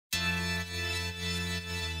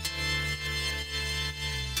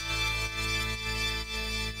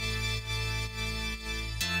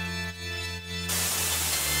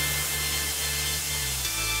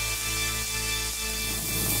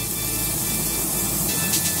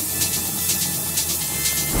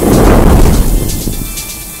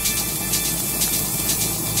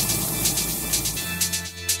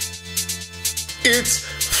it's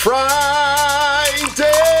Friday,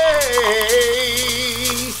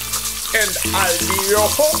 and I'll be your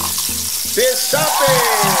host, Deshope,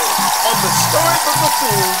 on the Storybook of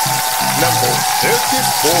Foods, number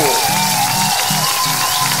 34.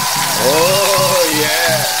 Oh,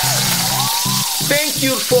 yeah. Thank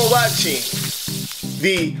you for watching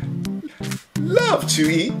the Love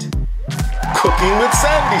to Eat Cooking with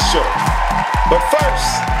Sandi show. But first,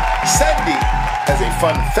 Sandi has a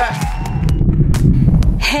fun fact.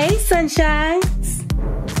 Hey, sunshines!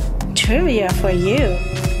 Trivia for you.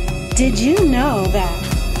 Did you know that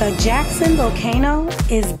the Jackson volcano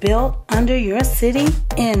is built under your city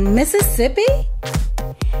in Mississippi?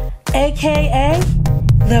 AKA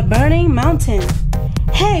the Burning Mountain.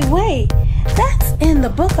 Hey, wait, that's in the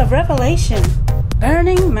book of Revelation.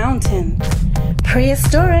 Burning Mountain.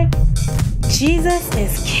 Prehistoric. Jesus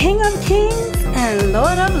is King of Kings and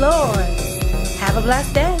Lord of Lords. Have a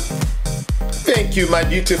blessed day. Thank you, my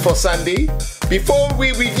beautiful Sandi. Before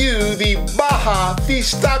we review the Baja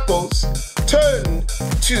Fish Tacos, turn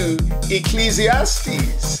to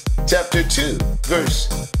Ecclesiastes chapter 2, verse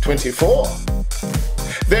 24.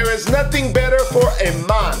 There is nothing better for a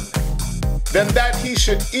man than that he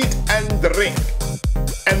should eat and drink,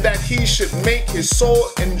 and that he should make his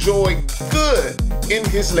soul enjoy good in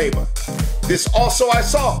his labor. This also I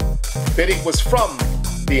saw, that it was from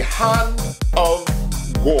the hand of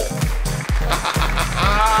God.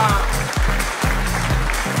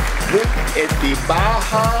 Look at the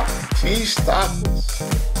Baja Fish Tacos.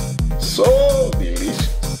 So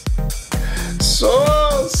delicious,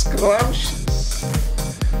 so scrumptious,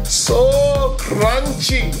 so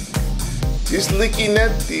crunchy. Just looking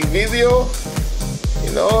at the video,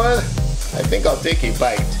 you know what? I think I'll take a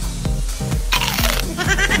bite.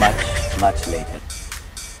 Much later.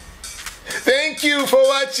 Thank you for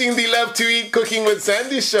watching the Love to Eat Cooking with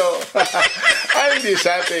Sandi show. I'm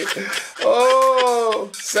Deshope. Oh,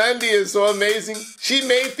 Sandi is so amazing. She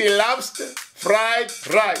made the lobster fried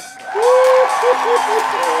rice.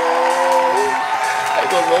 I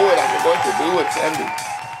don't know what I'm going to do with Sandi.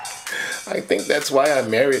 I think that's why I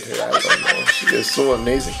married her. I don't know. She is so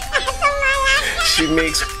amazing. She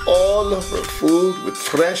makes all of her food with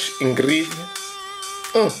fresh ingredients.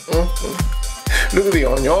 Look at the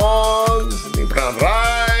onions, the brown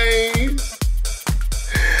rice.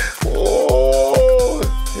 Oh,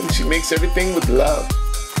 and she makes everything with love.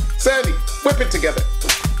 Sandi, whip it together.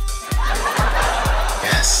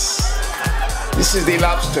 Yes. This is the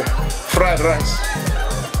lobster fried rice.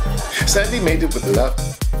 Sandi made it with love.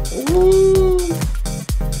 Ooh,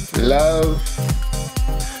 love.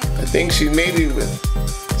 I think she made it with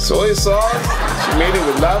soy sauce. She made it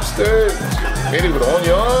with lobster. She made it with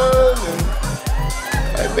onion.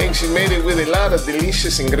 And I think she made it with a lot of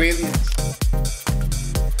delicious ingredients.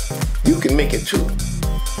 You can make it too.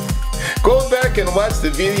 Go back and watch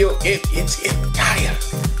the video in its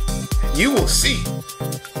entirety. You will see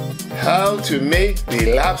how to make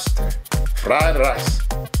the lobster fried rice.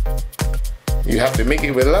 You have to make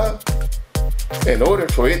it with love in order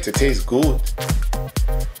for it to taste good.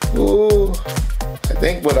 Ooh, I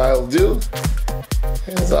think what I'll do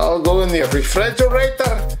is I'll go in the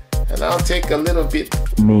refrigerator and I'll take a little bit.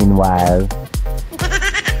 Meanwhile.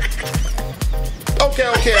 Okay,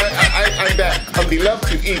 I'm back on the Love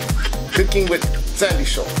to Eat Cooking with Sandi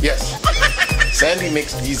show. Yes, Sandi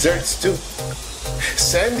makes desserts too.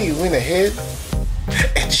 Sandi went ahead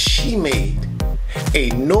and she made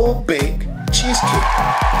a no-bake cheesecake.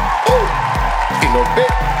 Oh, a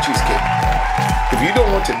no-bake cheesecake. If you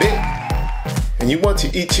don't want to bake and you want to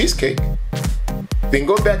eat cheesecake, then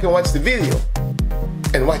go back and watch the video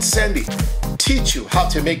and watch Sandi teach you how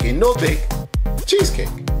to make a no-bake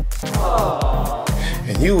cheesecake.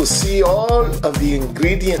 And you will see all of the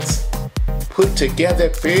ingredients put together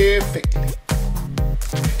perfectly.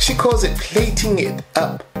 She calls it plating it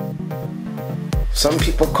up. Some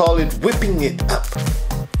people call it whipping it up.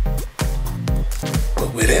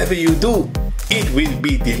 But whatever you do, it will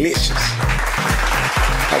be delicious.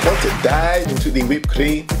 I want to dive into the whipped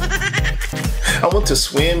cream. I want to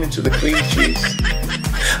swim into the cream cheese.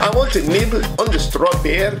 I want to nibble on the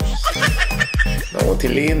strawberries. I want to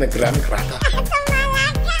lay in the graham cracker.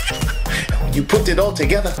 And when you put it all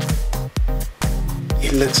together,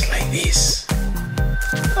 it looks like this.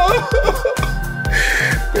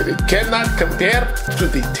 But it cannot compare to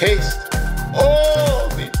the taste. Oh,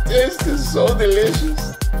 the taste is so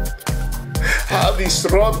delicious. How the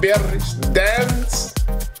strawberries dance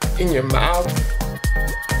in your mouth.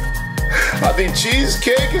 How the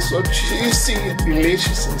cheesecake is so cheesy and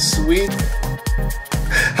delicious and sweet.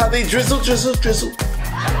 How they drizzle, drizzle, drizzle.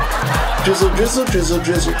 Drizzle, drizzle, drizzle,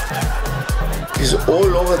 drizzle. is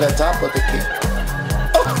all over the top of the cake.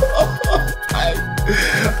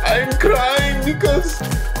 I'm crying because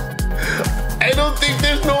I don't think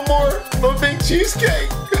there's no big cheesecake.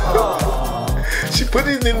 She put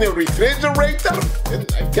it in the refrigerator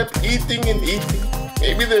and I kept eating and eating.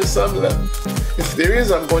 Maybe there's some left. If there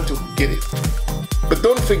is, I'm going to get it. But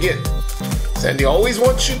don't forget, Sandi always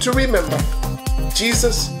wants you to remember,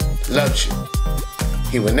 Jesus loves you.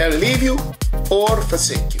 He will never leave you or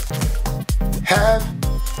forsake you. Have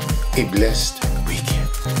a blessed weekend.